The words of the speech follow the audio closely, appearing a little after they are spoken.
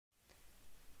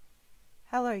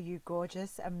Hello, you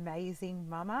gorgeous, amazing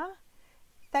mama.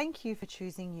 Thank you for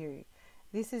choosing you.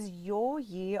 This is your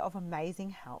year of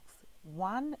amazing health,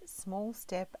 one small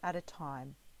step at a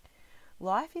time.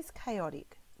 Life is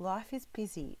chaotic. Life is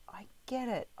busy. I get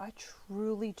it. I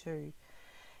truly do.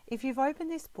 If you've opened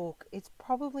this book, it's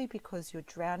probably because you're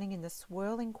drowning in the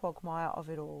swirling quagmire of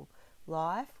it all.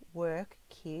 Life, work,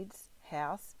 kids,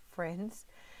 house, friends,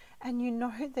 and you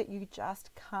know that you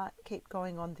just can't keep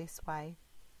going on this way.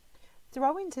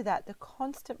 Throw into that the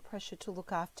constant pressure to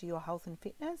look after your health and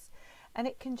fitness, and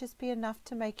it can just be enough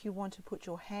to make you want to put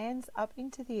your hands up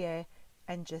into the air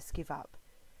and just give up.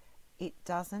 It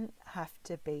doesn't have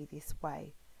to be this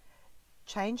way.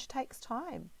 Change takes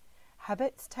time.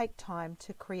 Habits take time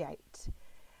to create.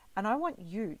 And I want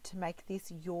you to make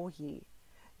this your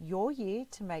year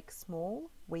to make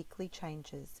small weekly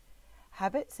changes,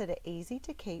 habits that are easy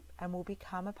to keep and will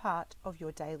become a part of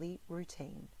your daily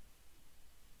routine.